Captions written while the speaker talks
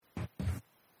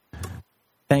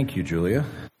Thank you, Julia.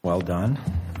 Well done.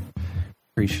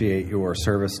 Appreciate your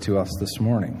service to us this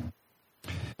morning.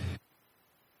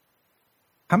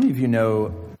 How many of you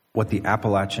know what the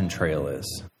Appalachian Trail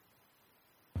is?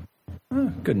 A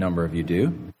good number of you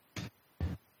do.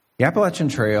 The Appalachian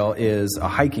Trail is a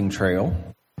hiking trail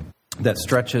that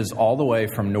stretches all the way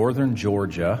from northern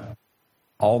Georgia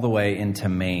all the way into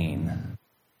Maine.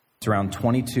 It's around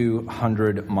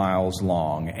 2,200 miles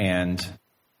long, and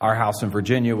our house in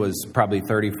Virginia was probably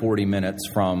 30, 40 minutes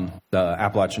from the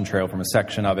Appalachian Trail, from a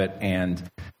section of it. And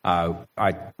I,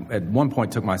 at one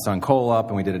point, took my son Cole up,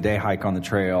 and we did a day hike on the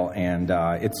trail. And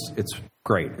it's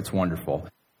great. It's wonderful.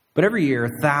 But every year,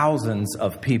 thousands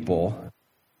of people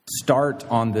start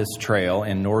on this trail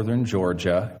in northern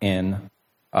Georgia in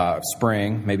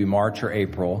spring, maybe March or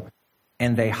April,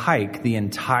 and they hike the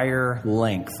entire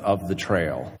length of the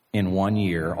trail in 1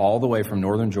 year, all the way from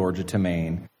northern Georgia to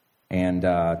Maine. And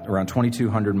around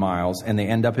 2,200 miles, and they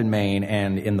end up in Maine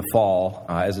and in the fall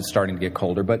as it's starting to get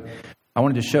colder. But I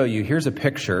wanted to show you, here's a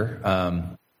picture.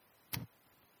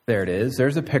 There it is.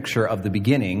 There's a picture of the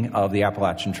beginning of the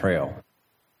Appalachian Trail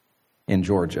in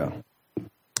Georgia.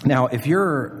 Now, if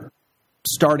you're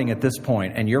starting at this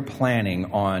point and you're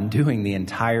planning on doing the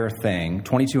entire thing,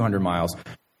 2,200 miles,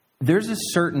 there's a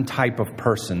certain type of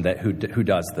person who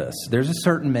does this. There's a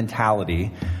certain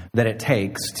mentality that it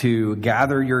takes to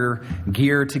gather your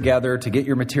gear together, to get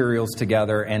your materials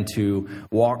together, and to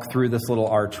walk through this little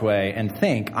archway and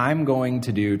think, I'm going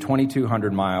to do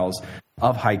 2,200 miles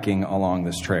of hiking along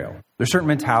this trail. There's a certain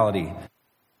mentality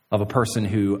of a person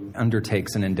who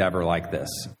undertakes an endeavor like this.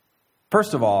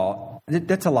 First of all,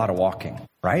 that's a lot of walking,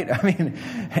 right? I mean,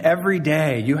 every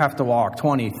day you have to walk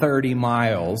 20, 30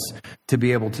 miles to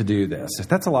be able to do this.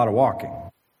 That's a lot of walking.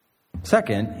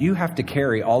 Second, you have to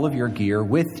carry all of your gear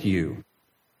with you.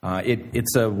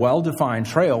 It's a well-defined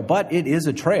trail, but it is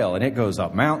a trail, and it goes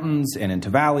up mountains and into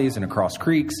valleys and across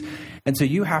creeks. And so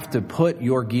you have to put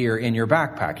your gear in your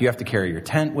backpack. You have to carry your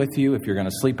tent with you if you're going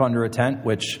to sleep under a tent,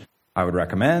 which I would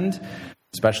recommend,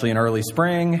 especially in early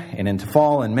spring and into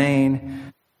fall in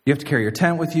Maine. You have to carry your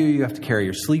tent with you. You have to carry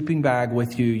your sleeping bag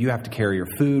with you. You have to carry your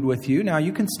food with you. Now,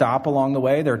 you can stop along the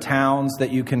way. There are towns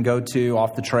that you can go to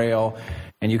off the trail,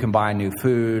 and you can buy new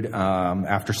food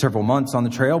after several months on the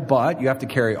trail, but you have to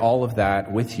carry all of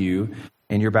that with you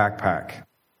in your backpack.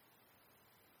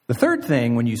 The third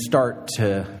thing when you start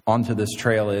onto this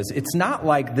trail is it's not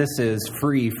like this is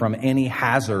free from any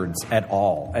hazards at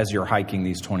all as you're hiking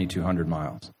these 2,200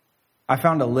 miles. I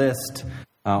found a list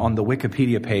on the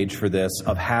Wikipedia page for this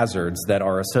of hazards that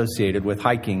are associated with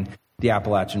hiking the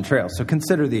Appalachian Trail. So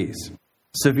consider these: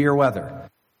 severe weather,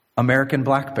 American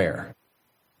black bear,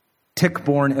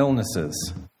 tick-borne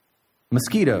illnesses,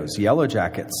 mosquitoes, yellow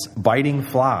jackets, biting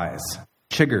flies,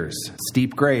 chiggers,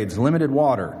 steep grades, limited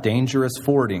water, dangerous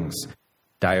fordings,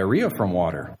 diarrhea from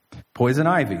water, poison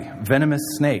ivy, venomous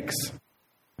snakes.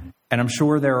 And I'm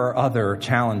sure there are other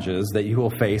challenges that you will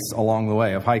face along the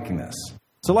way of hiking this.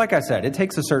 So like I said, it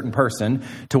takes a certain person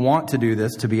to want to do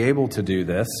this, to be able to do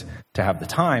this, to have the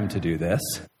time to do this.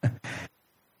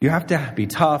 You have to be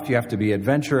tough, you have to be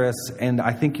adventurous, and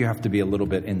I think you have to be a little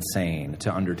bit insane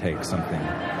to undertake something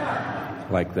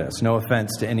like this. No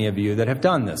offense to any of you that have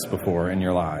done this before in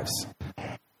your lives.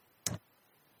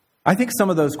 I think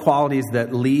some of those qualities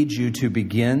that lead you to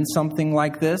begin something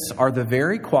like this are the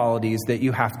very qualities that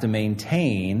you have to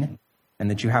maintain and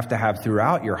that you have to have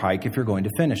throughout your hike if you're going to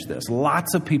finish this.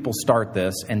 Lots of people start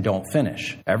this and don't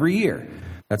finish. Every year,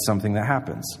 that's something that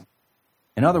happens.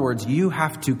 In other words, you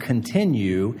have to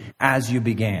continue as you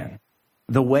began.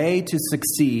 The way to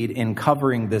succeed in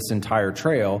covering this entire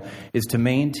trail is to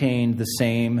maintain the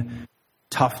same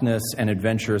toughness and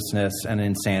adventurousness and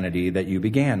insanity that you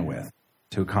began with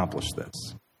to accomplish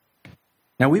this.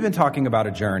 Now, we've been talking about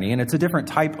a journey, and it's a different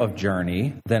type of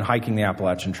journey than hiking the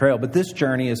Appalachian Trail, but this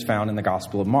journey is found in the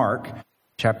Gospel of Mark,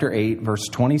 chapter 8, verse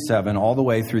 27, all the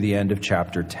way through the end of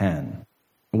chapter 10.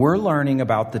 We're learning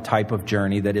about the type of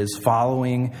journey that is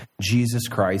following Jesus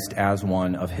Christ as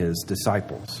one of his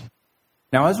disciples.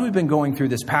 Now, as we've been going through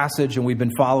this passage and we've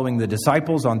been following the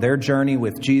disciples on their journey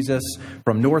with Jesus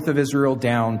from north of Israel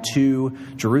down to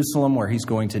Jerusalem where he's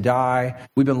going to die,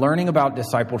 we've been learning about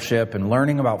discipleship and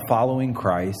learning about following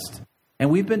Christ. And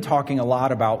we've been talking a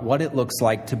lot about what it looks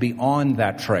like to be on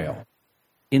that trail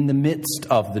in the midst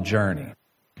of the journey.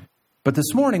 But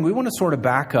this morning, we want to sort of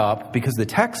back up because the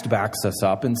text backs us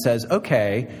up and says,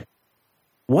 okay,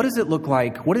 what does it look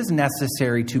like? What is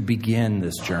necessary to begin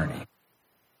this journey?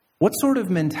 What sort of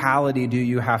mentality do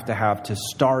you have to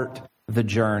start the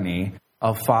journey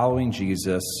of following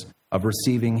Jesus, of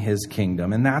receiving his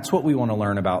kingdom? And that's what we want to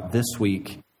learn about this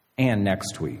week and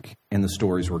next week in the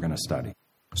stories we're going to study.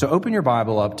 So open your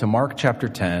Bible up to Mark chapter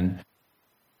 10,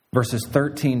 verses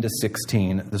 13 to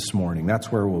 16 this morning.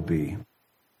 That's where we'll be.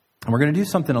 And we're going to do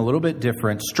something a little bit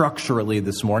different structurally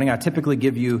this morning. I typically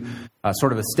give you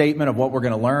sort of a statement of what we're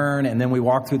going to learn, and then we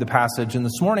walk through the passage. And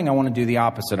this morning I want to do the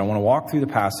opposite. I want to walk through the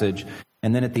passage,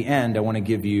 and then at the end I want to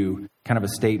give you kind of a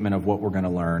statement of what we're going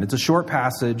to learn. It's a short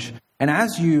passage, and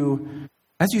as you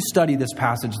study this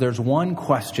passage, there's one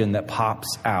question that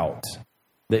pops out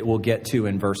that we'll get to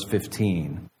in verse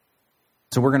 15.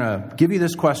 So we're going to give you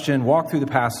this question, walk through the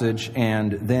passage,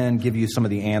 and then give you some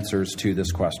of the answers to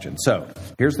this question. So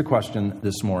here's the question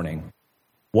this morning.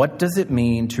 What does it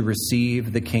mean to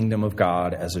receive the kingdom of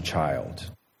God as a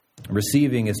child?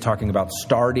 Receiving is talking about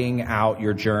starting out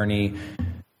your journey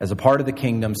as a part of the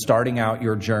kingdom, starting out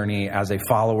your journey as a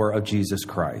follower of Jesus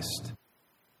Christ.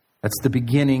 That's the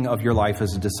beginning of your life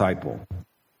as a disciple.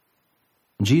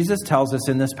 Jesus tells us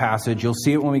in this passage, you'll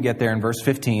see it when we get there in verse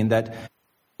 15, that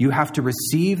you have to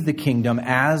receive the kingdom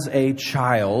as a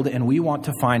child, and we want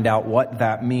to find out what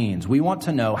that means. We want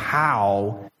to know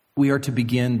how we are to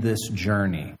begin this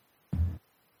journey.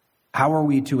 How are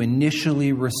we to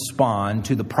initially respond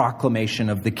to the proclamation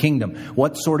of the kingdom?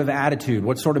 What sort of attitude,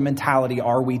 what sort of mentality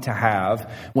are we to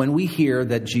have when we hear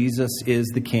that Jesus is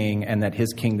the king and that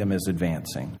his kingdom is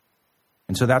advancing?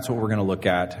 And so that's what we're going to look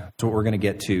at. That's what we're going to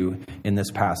get to in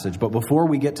this passage. But before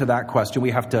we get to that question,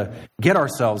 we have to get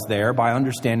ourselves there by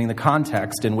understanding the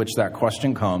context in which that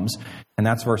question comes. And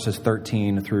that's verses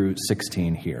 13 through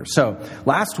 16 here. So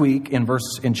last week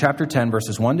in chapter 10,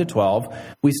 verses 1 to 12,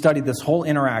 we studied this whole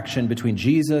interaction between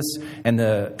Jesus and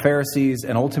the Pharisees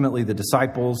and ultimately the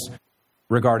disciples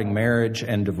regarding marriage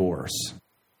and divorce.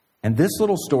 And this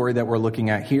little story that we're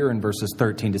looking at here in verses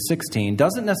 13 to 16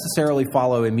 doesn't necessarily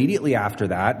follow immediately after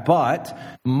that, but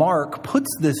Mark puts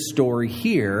this story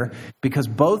here because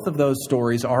both of those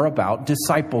stories are about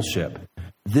discipleship.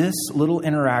 This little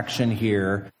interaction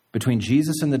here between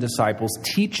Jesus and the disciples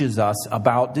teaches us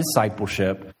about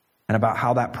discipleship and about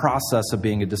how that process of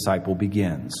being a disciple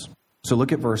begins. So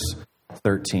look at verse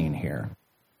 13 here.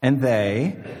 And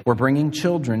they were bringing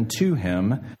children to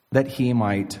him that he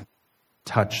might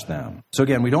touch them. So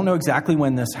again, we don't know exactly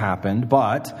when this happened,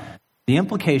 but the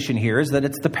implication here is that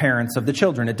it's the parents of the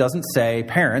children. It doesn't say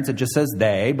parents, it just says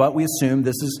they, but we assume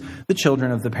this is the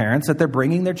children of the parents, that they're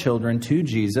bringing their children to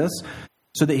Jesus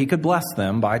so that he could bless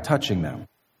them by touching them.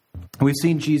 We've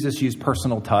seen Jesus use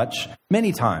personal touch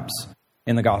many times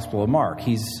in the Gospel of Mark.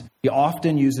 He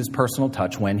often uses personal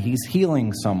touch when he's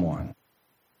healing someone.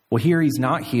 Well, here he's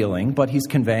not healing, but he's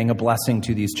conveying a blessing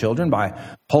to these children by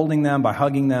holding them, by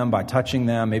hugging them, by touching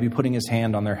them, maybe putting his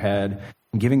hand on their head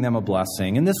and giving them a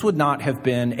blessing. And this would not have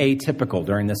been atypical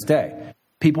during this day.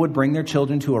 People would bring their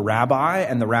children to a rabbi,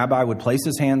 and the rabbi would place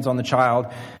his hands on the child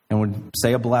and would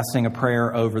say a blessing, a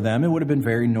prayer over them. It would have been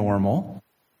very normal.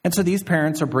 And so these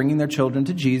parents are bringing their children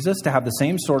to Jesus to have the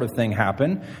same sort of thing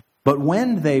happen. But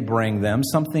when they bring them,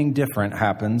 something different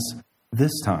happens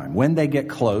this time. When they get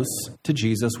close to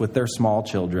Jesus with their small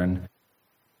children,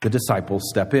 the disciples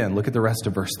step in. Look at the rest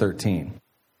of verse 13.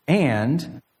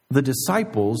 And the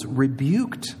disciples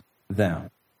rebuked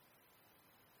them.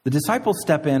 The disciples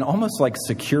step in almost like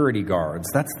security guards.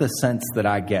 That's the sense that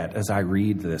I get as I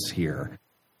read this here.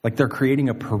 Like they're creating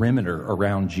a perimeter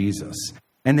around Jesus.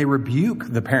 And they rebuke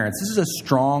the parents. This is a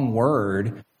strong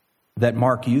word that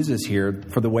Mark uses here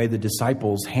for the way the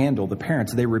disciples handle the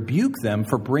parents. They rebuke them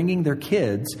for bringing their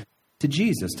kids to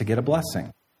Jesus to get a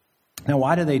blessing. Now,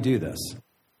 why do they do this?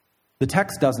 The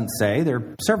text doesn't say. There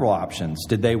are several options.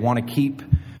 Did they want to keep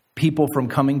people from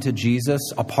coming to Jesus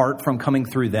apart from coming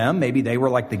through them? Maybe they were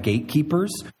like the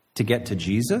gatekeepers to get to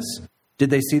Jesus. Did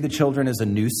they see the children as a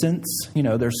nuisance? You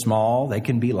know, they're small, they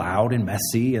can be loud and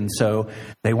messy, and so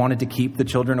they wanted to keep the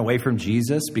children away from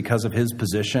Jesus because of his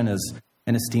position as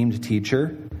an esteemed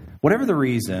teacher. Whatever the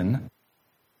reason,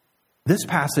 this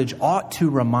passage ought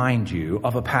to remind you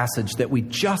of a passage that we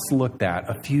just looked at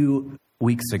a few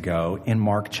weeks ago in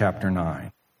Mark chapter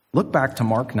 9. Look back to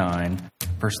Mark 9,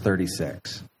 verse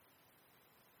 36.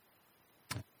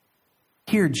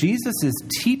 Here, Jesus is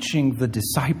teaching the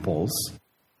disciples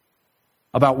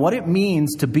about what it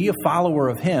means to be a follower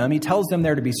of him. He tells them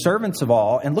they're to be servants of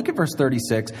all. And look at verse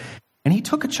 36. And he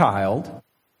took a child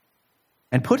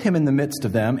and put him in the midst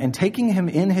of them, and taking him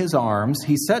in his arms,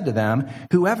 he said to them,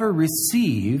 whoever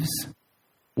receives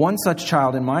one such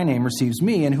child in my name receives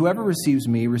me, and whoever receives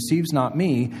me receives not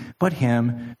me, but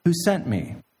him who sent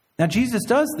me. Now, Jesus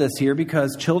does this here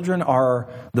because children are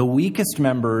the weakest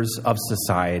members of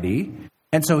society.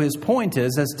 And so his point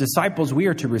is, as disciples, we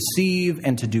are to receive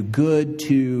and to do good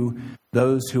to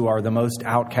those who are the most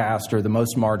outcast or the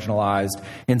most marginalized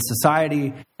in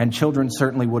society, and children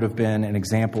certainly would have been an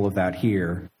example of that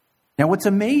here. Now, what's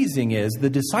amazing is the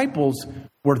disciples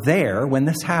were there when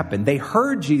this happened. They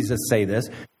heard Jesus say this.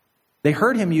 They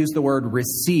heard him use the word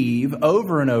receive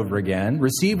over and over again.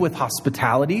 Receive with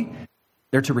hospitality.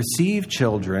 They're to receive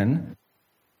children.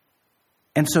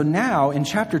 And so now in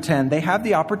chapter 10, they have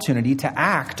the opportunity to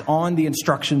act on the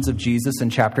instructions of Jesus in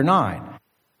chapter 9.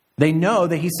 They know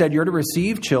that he said you're to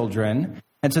receive children.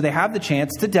 And so they have the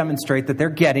chance to demonstrate that they're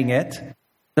getting it.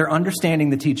 They're understanding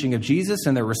the teaching of Jesus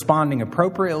and they're responding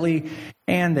appropriately.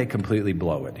 And they completely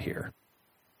blow it here.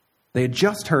 They had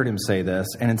just heard him say this,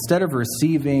 and instead of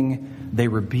receiving, they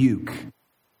rebuke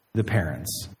the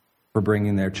parents for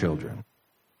bringing their children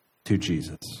to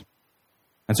Jesus.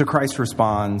 And so Christ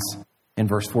responds in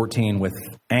verse 14 with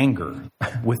anger,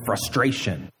 with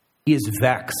frustration. He is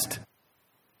vexed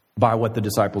by what the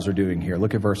disciples are doing here.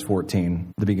 Look at verse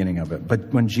 14, the beginning of it.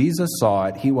 But when Jesus saw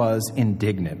it, he was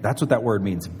indignant. That's what that word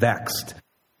means, vexed.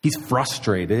 He's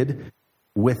frustrated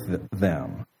with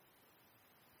them.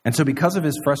 And so because of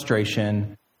his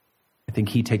frustration, I think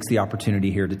he takes the opportunity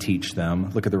here to teach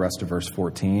them. Look at the rest of verse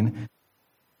 14.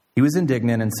 He was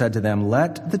indignant and said to them,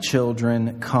 "Let the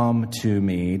children come to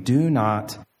me. Do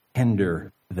not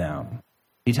hinder them."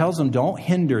 He tells them, don't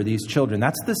hinder these children.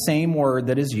 That's the same word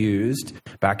that is used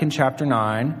back in chapter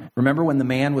 9. Remember when the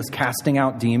man was casting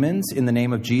out demons in the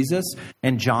name of Jesus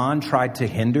and John tried to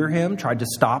hinder him, tried to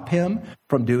stop him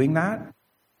from doing that?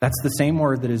 That's the same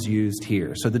word that is used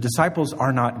here. So the disciples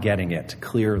are not getting it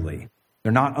clearly.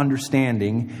 They're not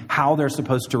understanding how they're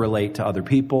supposed to relate to other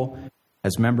people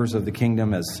as members of the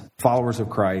kingdom, as followers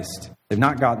of Christ. They've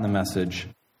not gotten the message.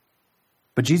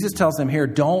 But Jesus tells them here,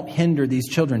 don't hinder these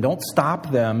children. Don't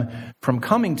stop them from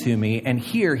coming to me. And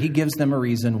here he gives them a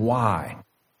reason why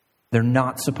they're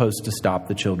not supposed to stop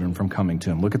the children from coming to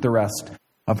him. Look at the rest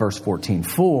of verse 14.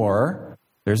 For,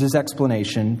 there's his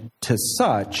explanation, to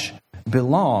such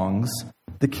belongs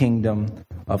the kingdom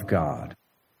of God.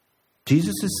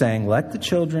 Jesus is saying, let the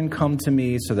children come to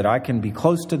me so that I can be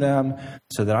close to them,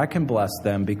 so that I can bless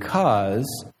them, because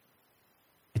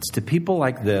it's to people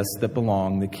like this that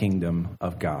belong the kingdom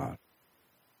of God.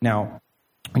 Now,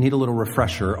 I need a little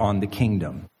refresher on the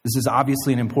kingdom. This is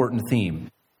obviously an important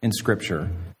theme in Scripture.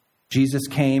 Jesus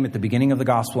came at the beginning of the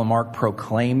Gospel of Mark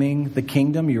proclaiming the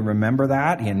kingdom. You remember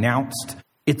that? He announced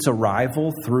its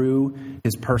arrival through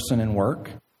his person and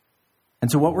work. And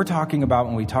so what we're talking about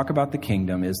when we talk about the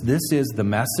kingdom is this is the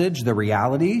message, the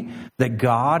reality that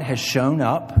God has shown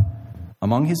up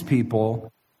among his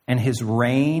people, and his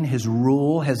reign, his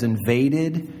rule has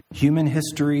invaded human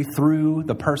history through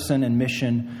the person and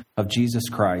mission of Jesus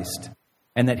Christ,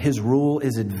 and that his rule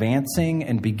is advancing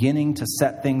and beginning to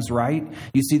set things right.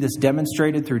 You see this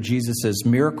demonstrated through Jesus'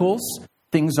 miracles.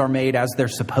 Things are made as they're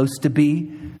supposed to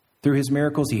be through his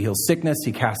miracles. He heals sickness,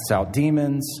 he casts out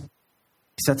demons,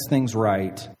 he sets things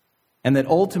right. And that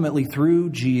ultimately through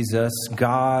Jesus,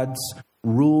 God's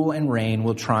rule and reign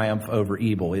will triumph over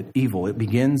evil. It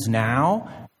begins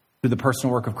now through the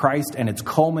personal work of Christ, and it's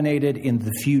culminated in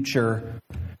the future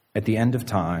at the end of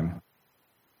time.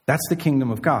 That's the kingdom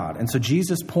of God. And so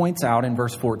Jesus points out in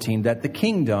verse 14 that the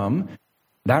kingdom,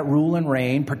 that rule and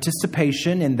reign,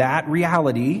 participation in that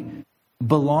reality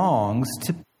belongs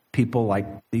to people like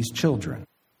these children.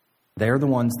 They're the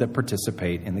ones that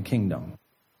participate in the kingdom.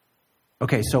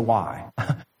 Okay, so why?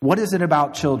 What is it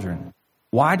about children?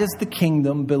 Why does the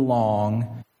kingdom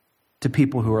belong to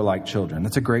people who are like children?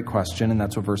 That's a great question, and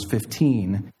that's what verse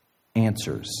 15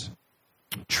 answers.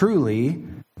 Truly,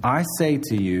 I say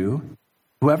to you,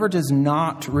 whoever does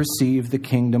not receive the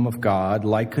kingdom of God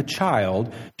like a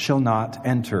child shall not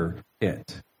enter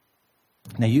it.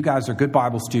 Now, you guys are good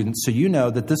Bible students, so you know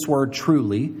that this word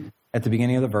truly at the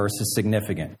beginning of the verse is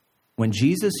significant. When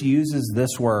Jesus uses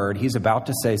this word, he's about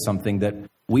to say something that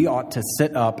we ought to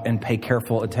sit up and pay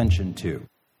careful attention to.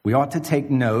 We ought to take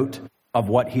note of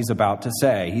what he's about to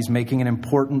say. He's making an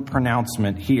important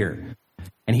pronouncement here.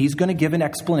 And he's going to give an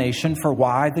explanation for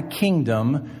why the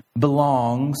kingdom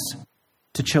belongs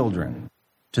to children,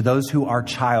 to those who are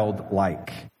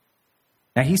childlike.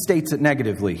 Now, he states it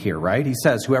negatively here, right? He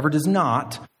says, whoever does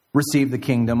not receive the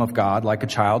kingdom of God like a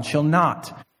child shall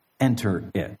not enter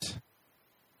it.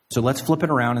 So let's flip it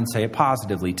around and say it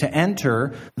positively. To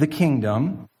enter the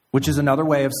kingdom, which is another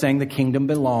way of saying the kingdom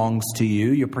belongs to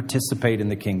you, you participate in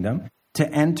the kingdom. To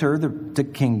enter the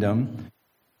kingdom,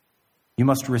 you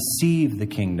must receive the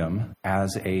kingdom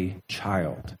as a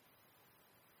child.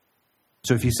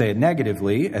 So if you say it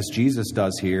negatively, as Jesus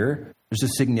does here, there's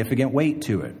a significant weight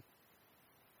to it.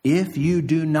 if you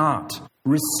do not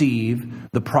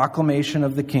receive the proclamation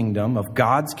of the kingdom, of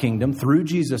God's kingdom through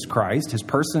Jesus Christ, his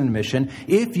person and mission,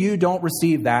 if you don't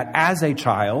receive that as a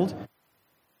child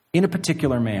in a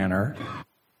particular manner,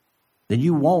 then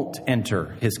you won't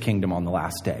enter his kingdom on the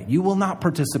last day. You will not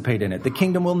participate in it. The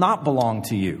kingdom will not belong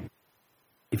to you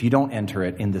if you don't enter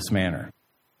it in this manner,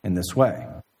 in this way.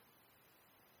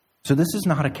 So this is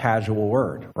not a casual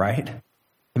word, right?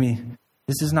 I mean,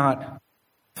 this is not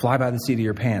fly by the seat of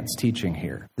your pants teaching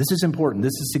here. This is important.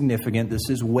 This is significant. This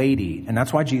is weighty. And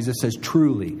that's why Jesus says,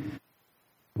 truly,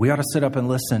 we ought to sit up and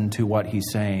listen to what he's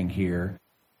saying here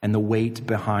and the weight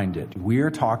behind it. We are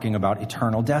talking about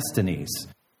eternal destinies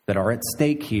that are at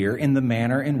stake here in the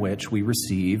manner in which we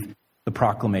receive the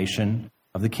proclamation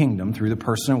of the kingdom through the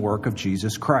person and work of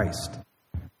Jesus Christ.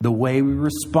 The way we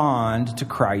respond to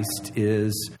Christ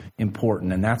is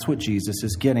important, and that's what Jesus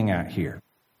is getting at here.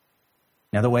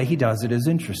 Now, the way he does it is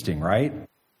interesting, right?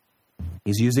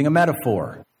 He's using a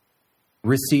metaphor.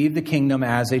 Receive the kingdom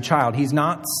as a child. He's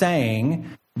not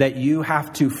saying that you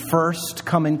have to first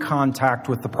come in contact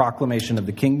with the proclamation of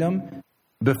the kingdom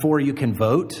before you can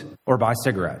vote or buy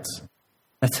cigarettes.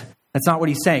 That's not what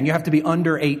he's saying. You have to be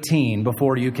under 18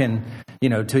 before you can,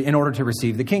 in order to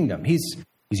receive the kingdom. He's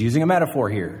using a metaphor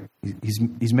here.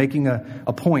 He's making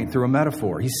a point through a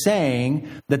metaphor. He's saying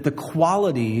that the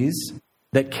qualities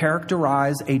that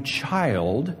characterize a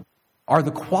child are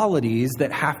the qualities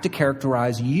that have to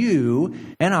characterize you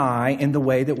and I in the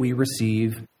way that we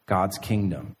receive God's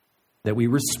kingdom, that we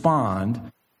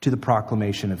respond to the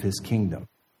proclamation of his kingdom.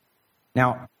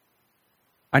 Now,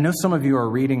 I know some of you are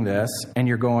reading this and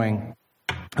you're going,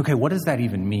 okay, what does that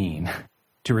even mean?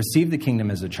 To receive the kingdom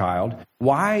as a child?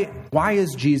 Why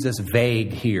is Jesus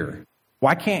vague here?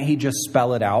 Why can't he just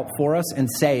spell it out for us and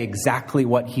say exactly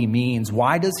what he means?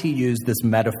 Why does he use this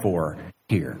metaphor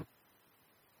here?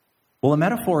 Well, a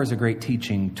metaphor is a great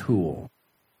teaching tool.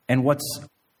 And what's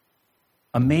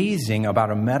amazing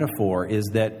about a metaphor is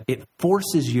that it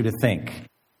forces you to think,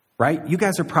 right? You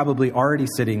guys are probably already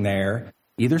sitting there,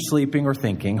 either sleeping or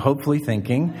thinking, hopefully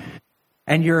thinking,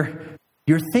 and you're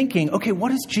thinking, okay, what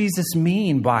does Jesus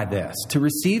mean by this? To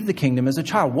receive the kingdom as a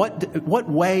child. What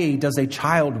way does a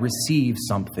child receive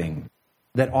something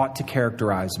that ought to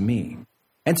characterize me?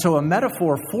 And so a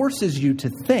metaphor forces you to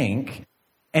think,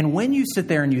 and when you sit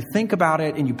there and you think about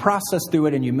it and you process through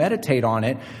it and you meditate on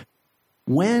it,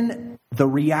 when the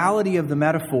reality of the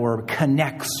metaphor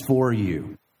connects for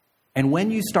you, and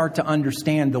when you start to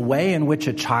understand the way in which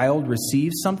a child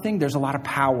receives something, there's a lot of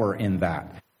power in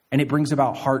that. And it brings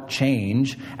about heart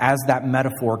change as that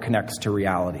metaphor connects to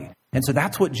reality. And so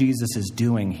that's what Jesus is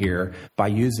doing here by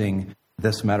using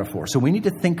this metaphor. So we need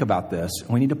to think about this.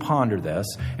 We need to ponder this.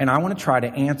 And I want to try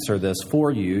to answer this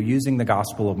for you using the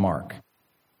Gospel of Mark.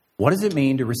 What does it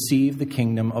mean to receive the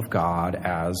kingdom of God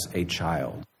as a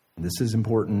child? This is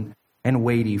important and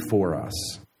weighty for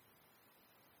us.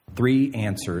 3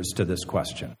 answers to this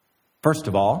question. First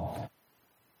of all,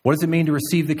 what does it mean to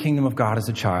receive the kingdom of God as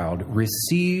a child?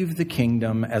 Receive the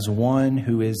kingdom as one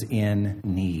who is in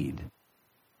need.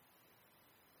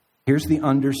 Here's the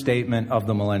understatement of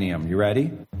the millennium. You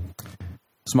ready?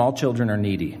 Small children are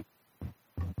needy.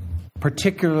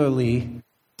 Particularly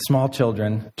small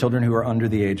children who are under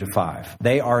the age of 5.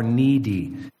 They are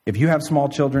needy. If you have small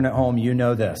children at home, you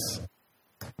know this.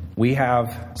 We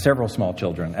have several small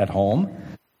children at home.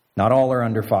 Not all are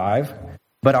under 5.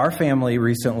 But our family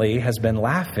recently has been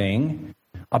laughing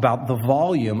about the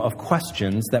volume of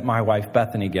questions that my wife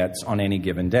Bethany gets on any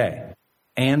given day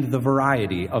and the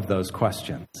variety of those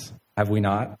questions. Have we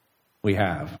not? We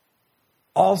have.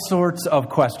 All sorts of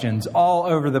questions all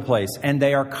over the place, and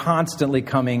they are constantly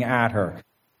coming at her.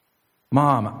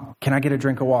 Mom, can I get a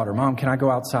drink of water? Mom, can I go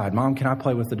outside? Mom, can I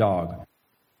play with the dog?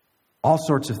 All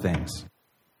sorts of things.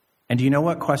 And do you know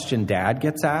what question Dad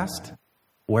gets asked?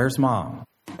 Where's Mom?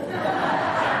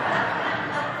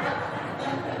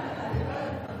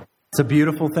 It's a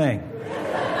beautiful thing.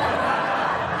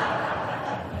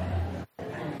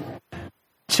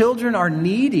 Children are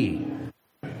needy.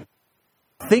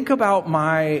 Think about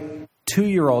my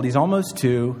 2-year-old. He's almost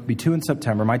 2, be 2 in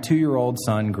September. My 2-year-old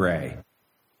son, Gray.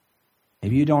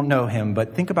 Maybe you don't know him,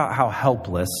 but think about how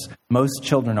helpless most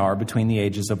children are between the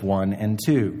ages of 1 and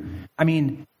 2. I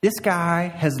mean, this guy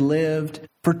has lived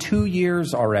for 2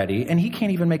 years already, and he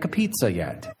can't even make a pizza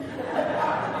yet.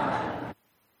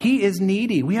 He is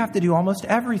needy. We have to do almost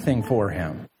everything for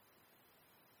him.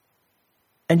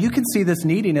 And you can see this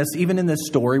neediness even in this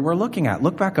story we're looking at.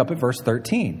 Look back up at verse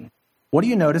 13. What do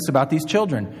you notice about these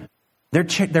children?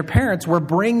 Their parents were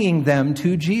bringing them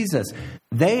to Jesus.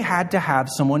 They had to have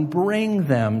someone bring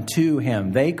them to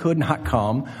him. They could not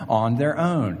come on their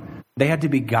own. They had to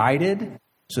be guided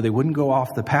so they wouldn't go off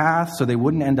the path, so they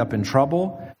wouldn't end up in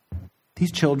trouble.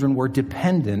 These children were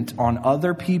dependent on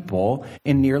other people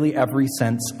in nearly every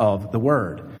sense of the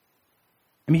word.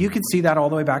 I mean, you can see that all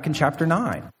the way back in chapter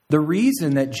 9. The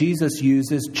reason that Jesus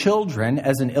uses children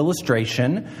as an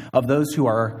illustration of those who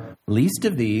are least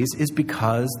of these is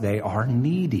because they are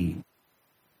needy.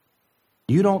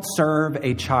 You don't serve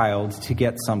a child to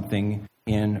get something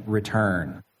in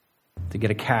return, to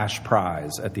get a cash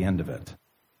prize at the end of it.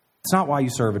 It's not why you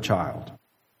serve a child.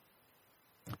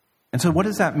 And so what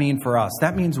does that mean for us?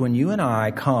 That means when you and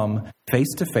I come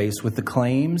face to face with the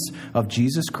claims of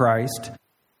Jesus Christ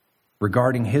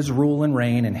regarding his rule and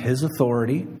reign and his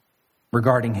authority,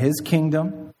 regarding his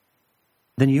kingdom,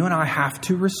 then you and I have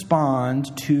to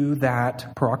respond to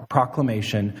that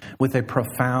proclamation with a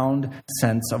profound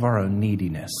sense of our own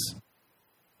neediness.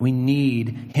 We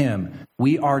need him.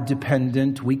 We are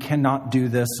dependent. We cannot do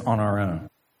this on our own.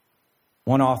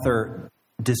 One author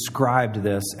described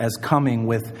this as coming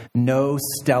with no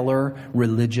stellar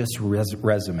religious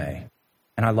resume.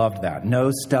 And I loved that. No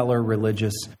stellar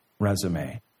religious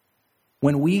resume.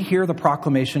 When we hear the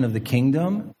proclamation of the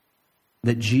kingdom,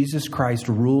 that Jesus Christ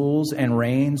rules and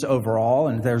reigns over all,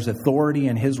 and there's authority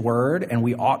in his word, and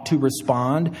we ought to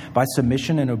respond by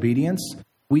submission and obedience,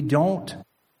 we don't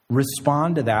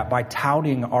respond to that by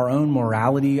touting our own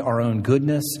morality, our own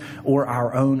goodness, or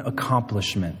our own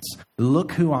accomplishments.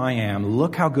 Look who I am.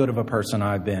 Look how good of a person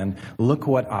I've been. Look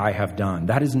what I have done.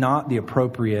 That is not the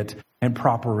appropriate and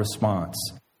proper response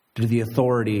to the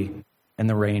authority and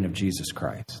the reign of Jesus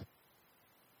Christ.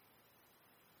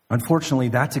 Unfortunately,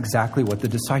 that's exactly what the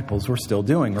disciples were still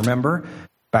doing. Remember,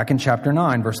 back in chapter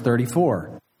 9, verse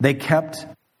 34, they kept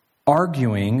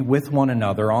arguing with one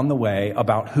another on the way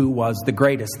about who was the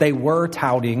greatest. They were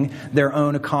touting their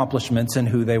own accomplishments and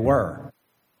who they were.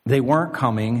 They weren't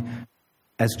coming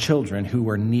as children who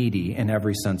were needy in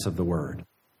every sense of the word.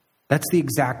 That's the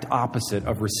exact opposite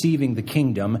of receiving the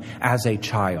kingdom as a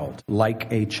child, like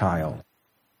a child.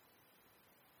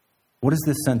 What does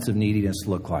this sense of neediness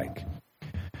look like?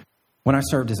 When I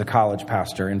served as a college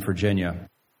pastor in Virginia,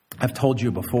 I've told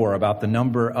you before about the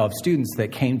number of students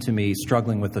that came to me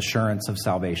struggling with assurance of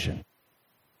salvation.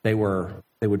 They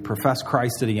would profess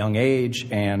Christ at a young age,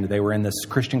 and they were in this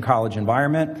Christian college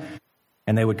environment,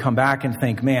 and they would come back and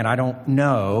think, man, I don't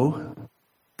know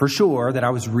for sure that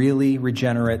I was really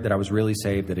regenerate, that I was really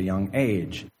saved at a young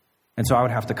age. And so I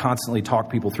would have to constantly talk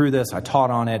people through this. I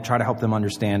taught on it, try to help them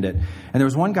understand it. And there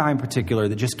was one guy in particular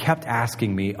that just kept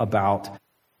asking me about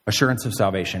assurance of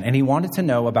salvation. And he wanted to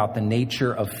know about the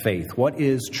nature of faith. What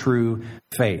is true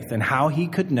faith? And how he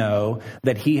could know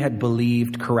that he had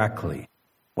believed correctly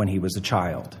when he was a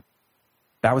child.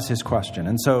 That was his question.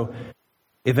 And so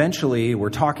eventually we're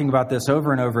talking about this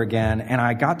over and over again. And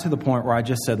I got to the point where I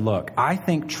just said, look, I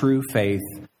think true faith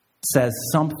says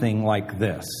something like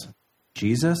this.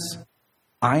 Jesus,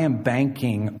 I am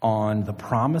banking on the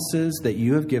promises that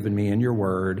you have given me in your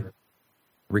word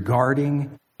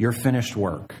regarding your finished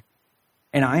work.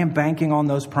 And I am banking on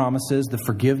those promises, the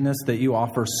forgiveness that you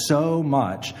offer so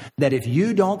much that if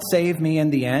you don't save me in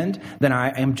the end, then I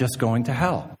am just going to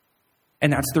hell.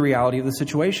 And that's the reality of the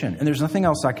situation. And there's nothing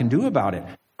else I can do about it.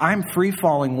 I'm free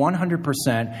falling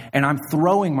 100% and I'm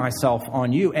throwing myself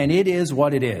on you. And it is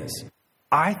what it is.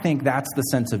 I think that's the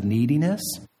sense of neediness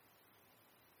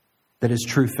that is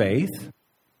true faith.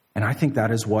 And I think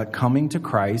that is what coming to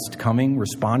Christ,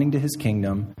 responding to his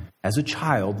kingdom as a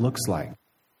child looks like.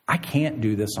 I can't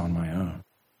do this on my own.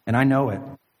 And I know it.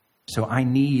 So I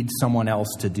need someone else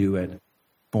to do it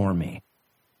for me.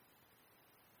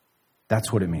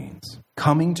 That's what it means.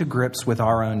 Coming to grips with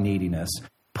our own neediness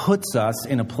puts us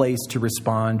in a place to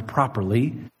respond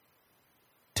properly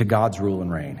to God's rule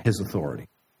and reign, his authority.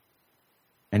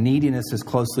 And neediness is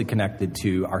closely connected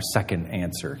to our second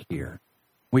answer here.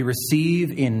 We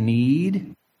receive in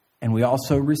need, and we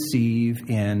also receive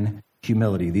in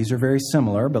humility. These are very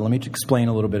similar, but let me explain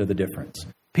a little bit of the difference.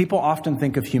 People often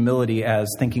think of humility as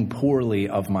thinking poorly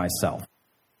of myself.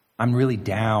 I'm really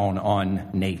down on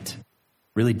Nate,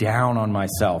 really down on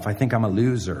myself. I think I'm a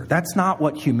loser. That's not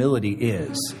what humility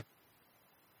is.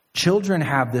 Children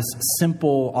have this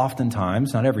simple,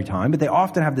 oftentimes, not every time, but they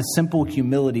often have this simple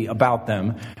humility about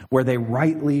them where they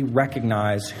rightly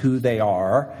recognize who they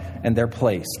are and their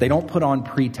place. They don't put on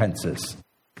pretenses,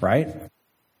 right?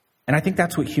 And I think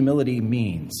that's what humility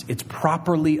means. It's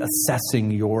properly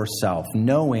assessing yourself,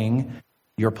 knowing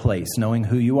your place, knowing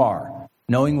who you are,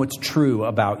 knowing what's true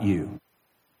about you.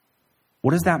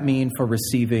 What does that mean for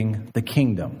receiving the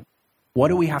kingdom? What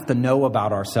do we have to know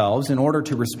about ourselves in order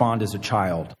to respond as a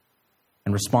child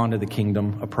and respond to the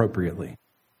kingdom appropriately?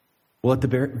 Well, at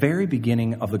the very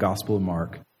beginning of the Gospel of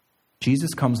Mark,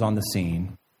 Jesus comes on the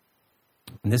scene,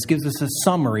 and this gives us a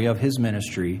summary of his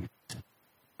ministry.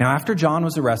 Now, after John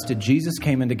was arrested, Jesus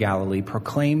came into Galilee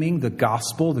proclaiming the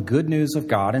gospel, the good news of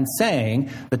God, and saying,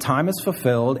 the time is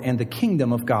fulfilled and the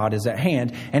kingdom of God is at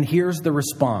hand. And here's the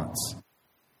response.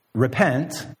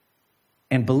 Repent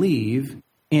and believe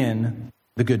in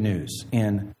the good news,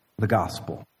 in the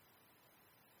gospel.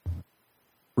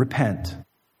 Repent.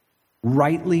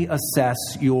 Rightly assess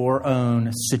your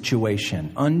own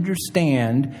situation.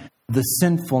 Understand the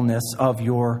sinfulness of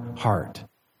your heart.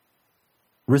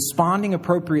 Responding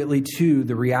appropriately to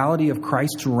the reality of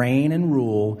Christ's reign and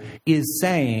rule is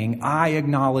saying, I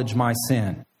acknowledge my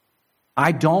sin.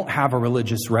 I don't have a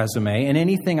religious resume, and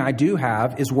anything I do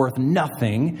have is worth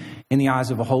nothing in the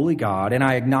eyes of a holy God. And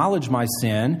I acknowledge my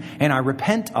sin, and I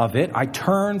repent of it. I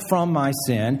turn from my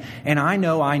sin, and I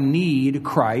know I need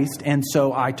Christ, and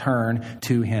so I turn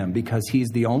to him because he's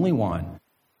the only one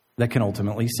that can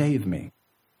ultimately save me.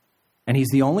 And he's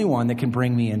the only one that can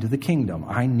bring me into the kingdom.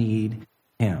 I need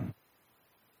him.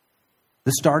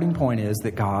 The starting point is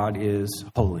that God is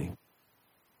holy.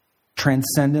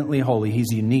 Transcendently holy.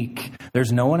 He's unique.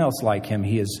 There's no one else like him.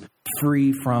 He is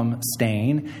free from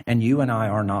stain, and you and I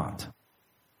are not.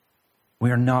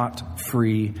 We are not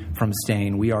free from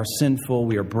stain. We are sinful.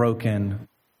 We are broken.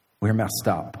 We are messed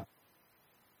up.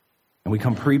 And we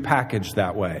come prepackaged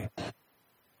that way.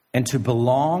 And to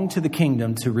belong to the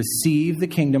kingdom, to receive the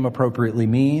kingdom appropriately,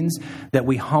 means that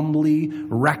we humbly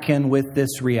reckon with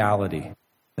this reality,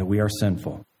 that we are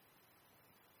sinful.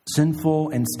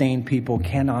 Sinful and stained people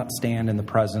cannot stand in the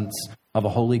presence of a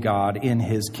holy God in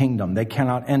his kingdom. They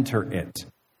cannot enter it.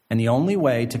 And the only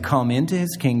way to come into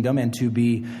his kingdom and to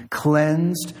be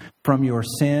cleansed from your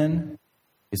sin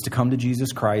is to come to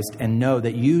Jesus Christ and know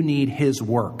that you need his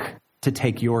work to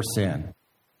take your sin.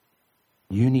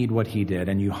 You need what he did,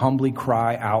 and you humbly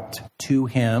cry out to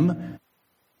him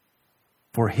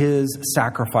for his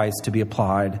sacrifice to be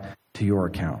applied to your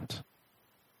account.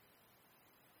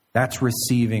 That's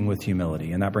receiving with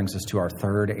humility. And that brings us to our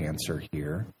third answer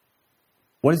here.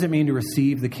 What does it mean to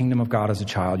receive the kingdom of God as a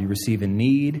child? You receive in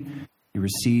need. You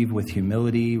receive with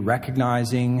humility,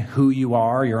 recognizing who you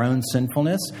are, your own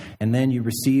sinfulness, and then you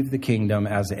receive the kingdom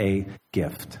as a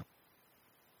gift.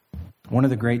 One of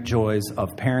the great joys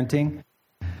of parenting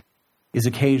is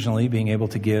occasionally being able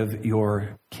to give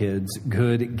your kids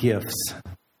good gifts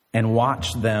and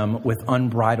watch them with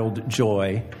unbridled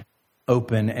joy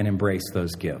open and embrace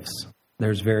those gifts.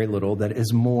 There's very little that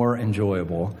is more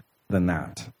enjoyable than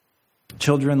that.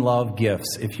 Children love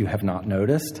gifts, if you have not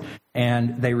noticed,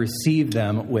 and they receive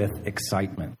them with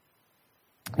excitement.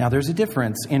 Now, there's a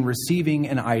difference in receiving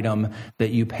an item that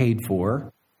you paid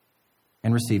for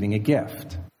and receiving a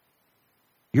gift.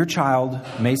 Your child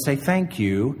may say thank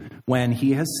you when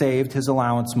he has saved his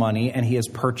allowance money and he has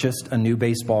purchased a new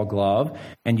baseball glove,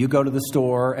 and you go to the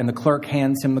store and the clerk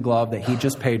hands him the glove that he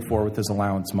just paid for with his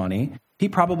allowance money. He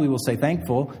probably will say thank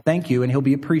you, and he'll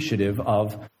be appreciative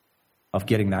of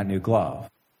getting that new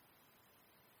glove.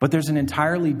 But there's an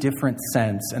entirely different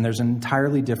sense, and there's an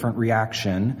entirely different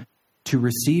reaction to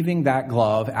receiving that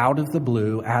glove out of the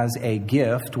blue as a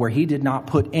gift where he did not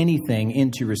put anything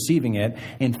into receiving it.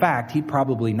 In fact, he'd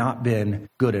probably not been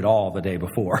good at all the day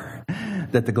before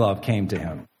that the glove came to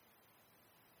him.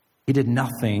 He did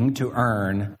nothing to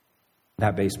earn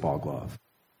that baseball glove.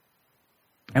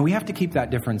 And we have to keep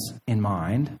that difference in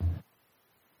mind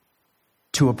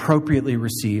to appropriately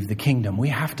receive the kingdom. We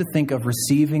have to think of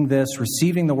receiving this,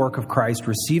 receiving the work of Christ,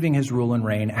 receiving his rule and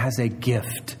reign as a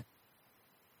gift.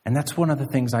 And that's one of the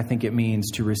things I think it means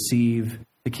to receive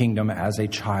the kingdom as a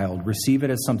child. Receive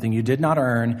it as something you did not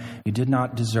earn, you did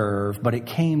not deserve, but it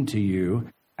came to you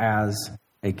as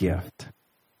a gift.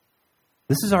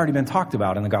 This has already been talked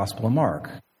about in the Gospel of Mark.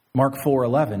 Mark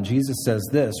 4:11, Jesus says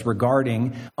this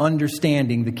regarding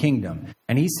understanding the kingdom.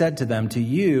 And he said to them, to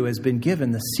you has been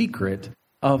given the secret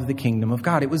of the kingdom of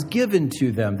God. It was given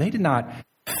to them. They did not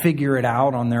figure it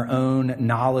out on their own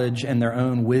knowledge and their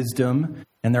own wisdom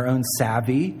and their own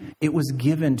savvy. It was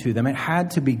given to them. It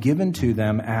had to be given to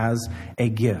them as a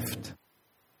gift.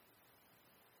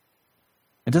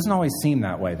 It doesn't always seem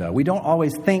that way, though. We don't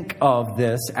always think of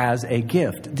this as a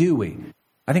gift, do we?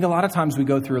 I think a lot of times we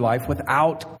go through life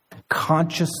without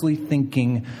consciously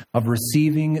thinking of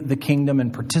receiving the kingdom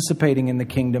and participating in the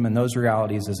kingdom and those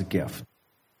realities as a gift.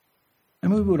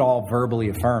 And we would all verbally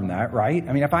affirm that, right?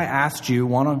 I mean, if I asked you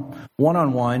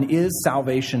one-on-one, is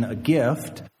salvation a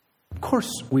gift? Of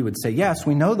course, we would say yes.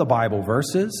 We know the Bible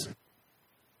verses.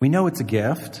 We know it's a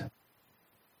gift.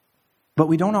 but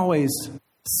we don't always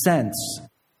sense,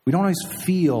 we don't always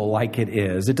feel like it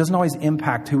is. It doesn't always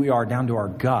impact who we are down to our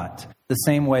gut, the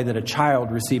same way that a child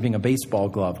receiving a baseball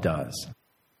glove does.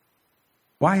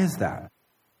 Why is that?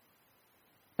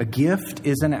 A gift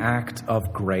is an act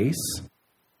of grace.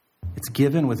 It's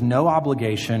given with no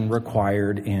obligation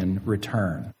required in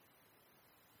return.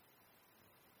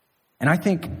 And I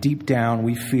think deep down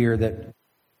we fear that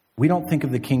we don't think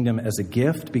of the kingdom as a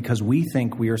gift because we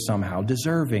think we are somehow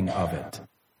deserving of it.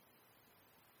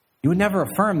 You would never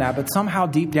affirm that, but somehow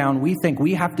deep down we think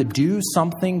we have to do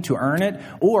something to earn it,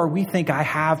 or we think I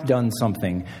have done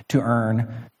something to earn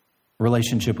a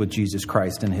relationship with Jesus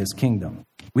Christ and his kingdom.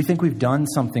 We think we've done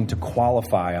something to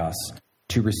qualify us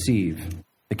to receive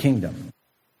the kingdom.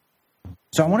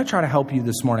 So I want to try to help you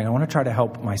this morning. I want to try to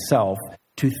help myself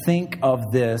to think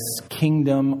of this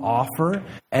kingdom offer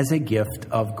as a gift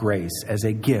of grace, as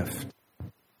a gift,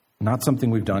 not something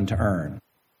we've done to earn.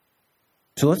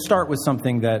 So let's start with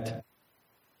something that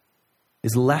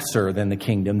is lesser than the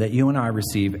kingdom that you and I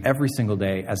receive every single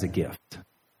day as a gift.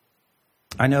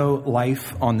 I know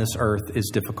life on this earth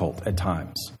is difficult at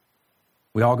times.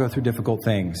 We all go through difficult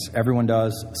things. Everyone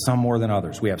does, some more than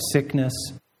others. We have sickness.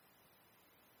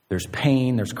 There's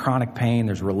pain, there's chronic pain,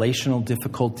 there's relational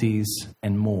difficulties,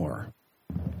 and more.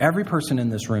 Every person in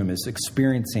this room is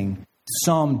experiencing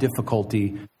some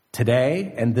difficulty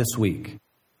today and this week.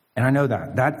 And I know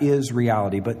that. That is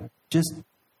reality. But just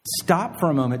stop for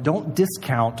a moment. Don't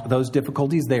discount those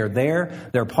difficulties. They are there.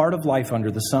 They're part of life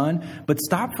under the sun. But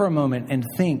stop for a moment and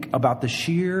think about the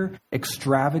sheer,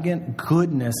 extravagant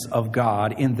goodness of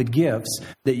God in the gifts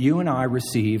that you and I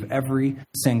receive every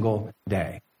single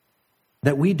day,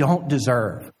 that we don't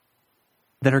deserve,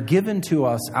 that are given to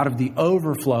us out of the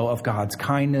overflow of God's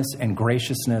kindness and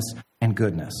graciousness and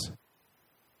goodness.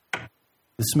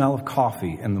 The smell of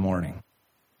coffee in the morning.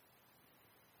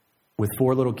 With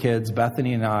 4 little kids,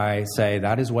 Bethany and I say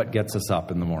that is what gets us up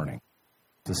in the morning.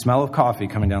 The smell of coffee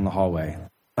coming down the hallway.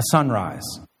 A sunrise.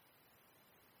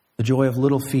 The joy of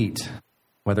little feet,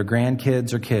 whether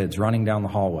grandkids or kids, running down the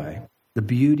hallway. The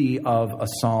beauty of a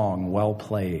song well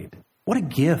played. What a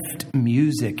gift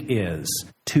music is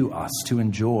to us to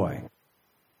enjoy.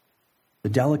 The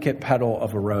delicate petal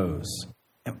of a rose.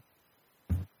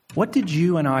 What did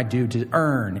you and I do to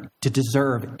earn, to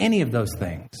deserve any of those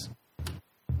things?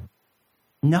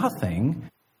 Nothing,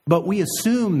 but we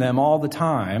assume them all the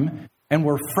time, and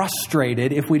we're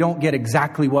frustrated if we don't get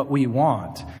exactly what we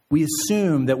want. We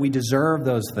assume that we deserve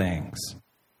those things.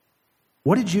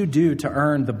 What did you do to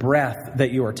earn the breath that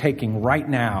you are taking right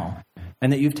now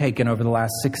and that you've taken over the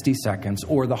last 60 seconds,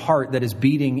 or the heart that is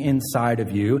beating inside of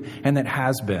you and that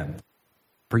has been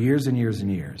for years and years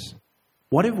and years?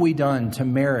 What have we done to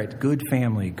merit good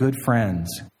family, good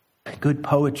friends, good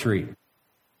poetry,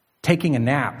 taking a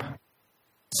nap,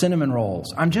 cinnamon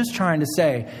rolls? I'm just trying to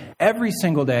say, every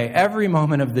single day, every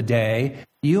moment of the day,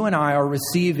 you and I are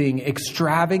receiving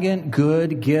extravagant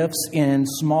good gifts in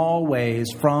small ways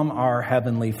from our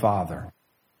Heavenly Father.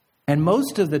 And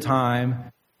most of the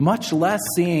time, much less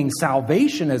seeing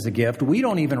salvation as a gift, we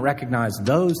don't even recognize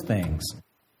those things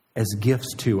as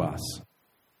gifts to us.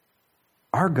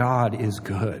 Our God is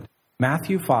good.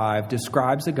 Matthew 5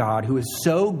 describes a God who is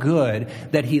so good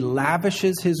that he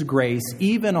lavishes his grace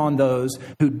even on those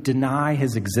who deny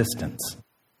his existence.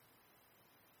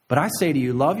 But I say to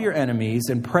you, love your enemies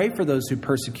and pray for those who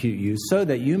persecute you, so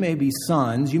that you may be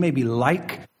sons, you may be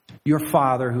like your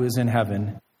Father who is in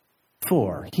heaven.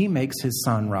 For he makes his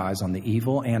sun rise on the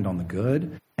evil and on the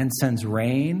good, and sends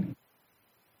rain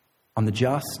on the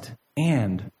just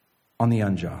and on the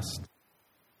unjust.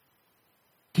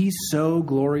 He's so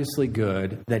gloriously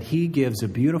good that he gives a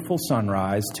beautiful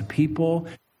sunrise to people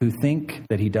who think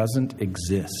that he doesn't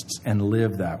exist and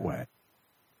live that way.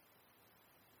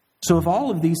 So if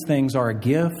all of these things are a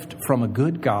gift from a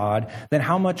good God, then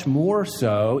how much more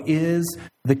so is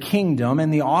the kingdom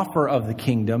and the offer of the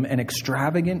kingdom an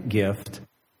extravagant gift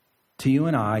to you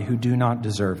and I who do not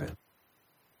deserve it?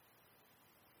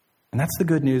 And that's the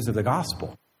good news of the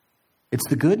gospel. It's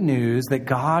the good news that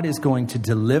God is going to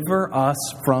deliver us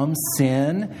from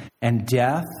sin and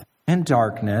death and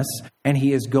darkness, and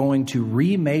he is going to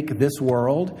remake this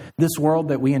world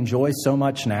that we enjoy so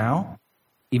much now,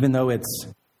 even though it's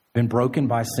been broken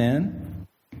by sin.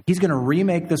 He's going to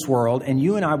remake this world, and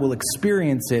you and I will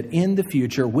experience it in the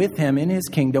future with him in his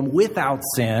kingdom, without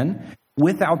sin,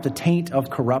 without the taint of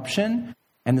corruption,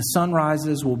 and the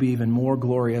sunrises will be even more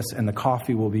glorious, and the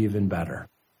coffee will be even better.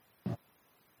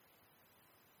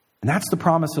 And that's the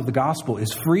promise of the gospel,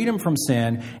 is freedom from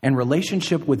sin and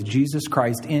relationship with Jesus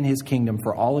Christ in his kingdom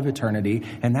for all of eternity.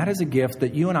 And that is a gift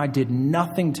that you and I did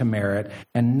nothing to merit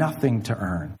and nothing to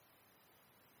earn.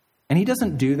 And he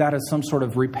doesn't do that as some sort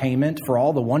of repayment for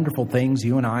all the wonderful things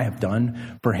you and I have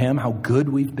done for him, how good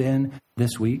we've been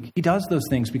this week. He does those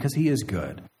things because he is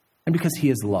good and because he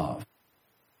is love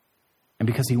and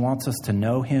because he wants us to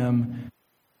know him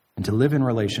and to live in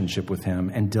relationship with him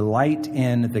and delight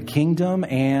in the kingdom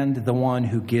and the one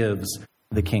who gives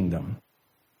the kingdom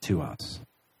to us.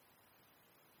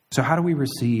 So how do we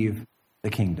receive the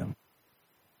kingdom?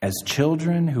 As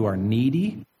children who are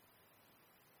needy,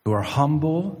 who are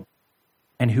humble,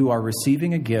 and who are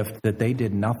receiving a gift that they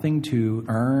did nothing to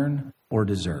earn or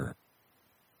deserve.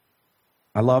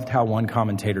 I loved how one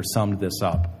commentator summed this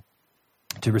up.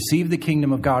 To receive the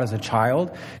kingdom of God as a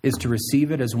child is to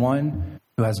receive it as one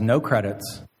who has no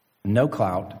credits, no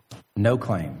clout, no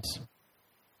claims.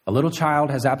 A little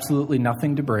child has absolutely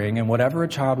nothing to bring, and whatever a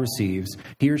child receives,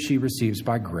 he or she receives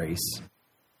by grace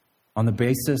on the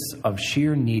basis of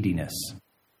sheer neediness,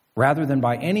 rather than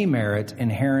by any merit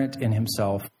inherent in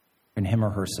himself, in him or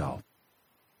herself.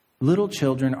 Little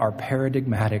children are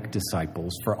paradigmatic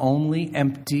disciples, for only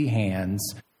empty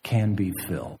hands can be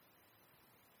filled.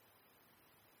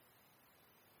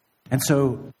 And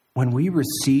so when we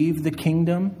receive the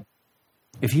kingdom,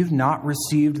 if you've not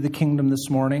received the kingdom this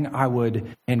morning, I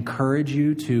would encourage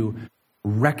you to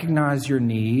recognize your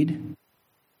need,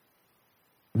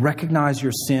 recognize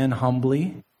your sin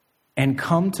humbly, and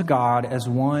come to God as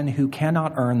one who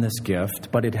cannot earn this gift,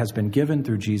 but it has been given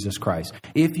through Jesus Christ.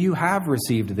 If you have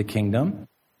received the kingdom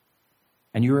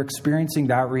and you're experiencing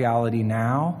that reality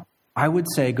now, I would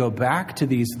say go back to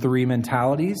these three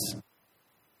mentalities,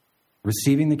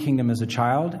 receiving the kingdom as a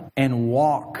child, and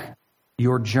walk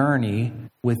your journey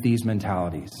with these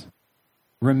mentalities.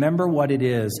 Remember what it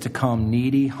is to come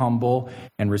needy, humble,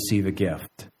 and receive a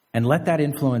gift. And let that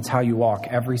influence how you walk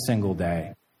every single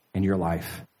day in your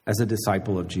life as a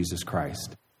disciple of Jesus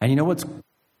Christ. And you know what's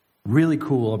really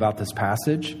cool about this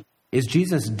passage is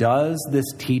Jesus does this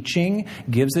teaching,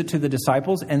 gives it to the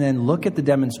disciples, and then look at the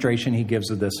demonstration he gives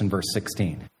of this in verse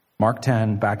 16. Mark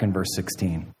 10, back in verse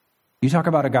 16. You talk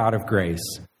about a God of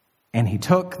grace, and he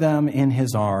took them in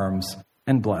his arms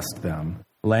and blessed them,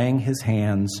 laying his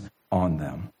hands on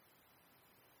them.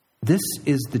 This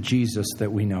is the Jesus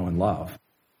that we know and love.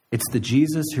 It's the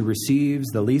Jesus who receives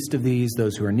the least of these,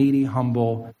 those who are needy,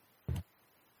 humble,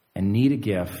 and need a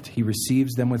gift. He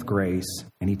receives them with grace,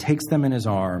 and he takes them in his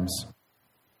arms,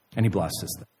 and he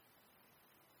blesses them.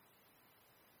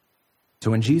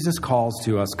 So when Jesus calls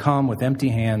to us, come with empty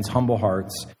hands, humble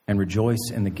hearts, and rejoice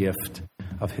in the gift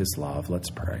of his love. Let's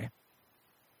pray.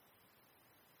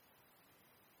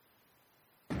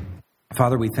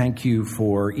 Father, we thank you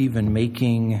for even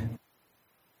making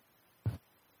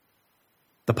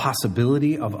the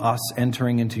possibility of us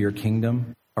entering into your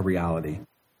kingdom a reality.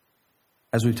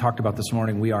 As we've talked about this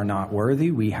morning, we are not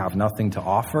worthy. We have nothing to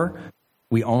offer.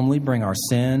 We only bring our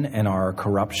sin and our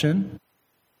corruption.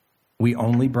 We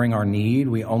only bring our need.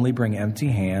 We only bring empty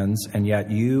hands. And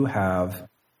yet you have,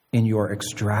 in your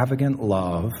extravagant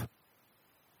love,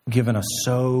 given us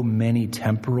so many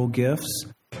temporal gifts.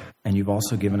 And you've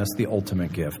also given us the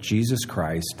ultimate gift, Jesus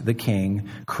Christ, the King,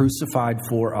 crucified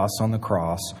for us on the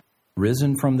cross,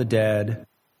 risen from the dead,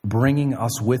 bringing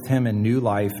us with him in new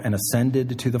life, and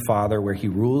ascended to the Father where he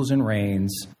rules and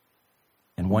reigns.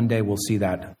 And one day we'll see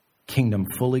that kingdom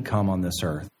fully come on this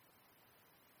earth.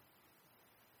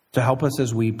 To help us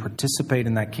as we participate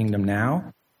in that kingdom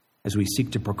now, as we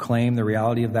seek to proclaim the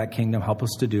reality of that kingdom, help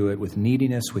us to do it with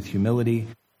neediness, with humility,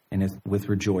 and with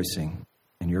rejoicing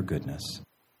in your goodness.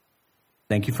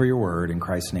 Thank you for your word. In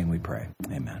Christ's name we pray.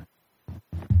 Amen.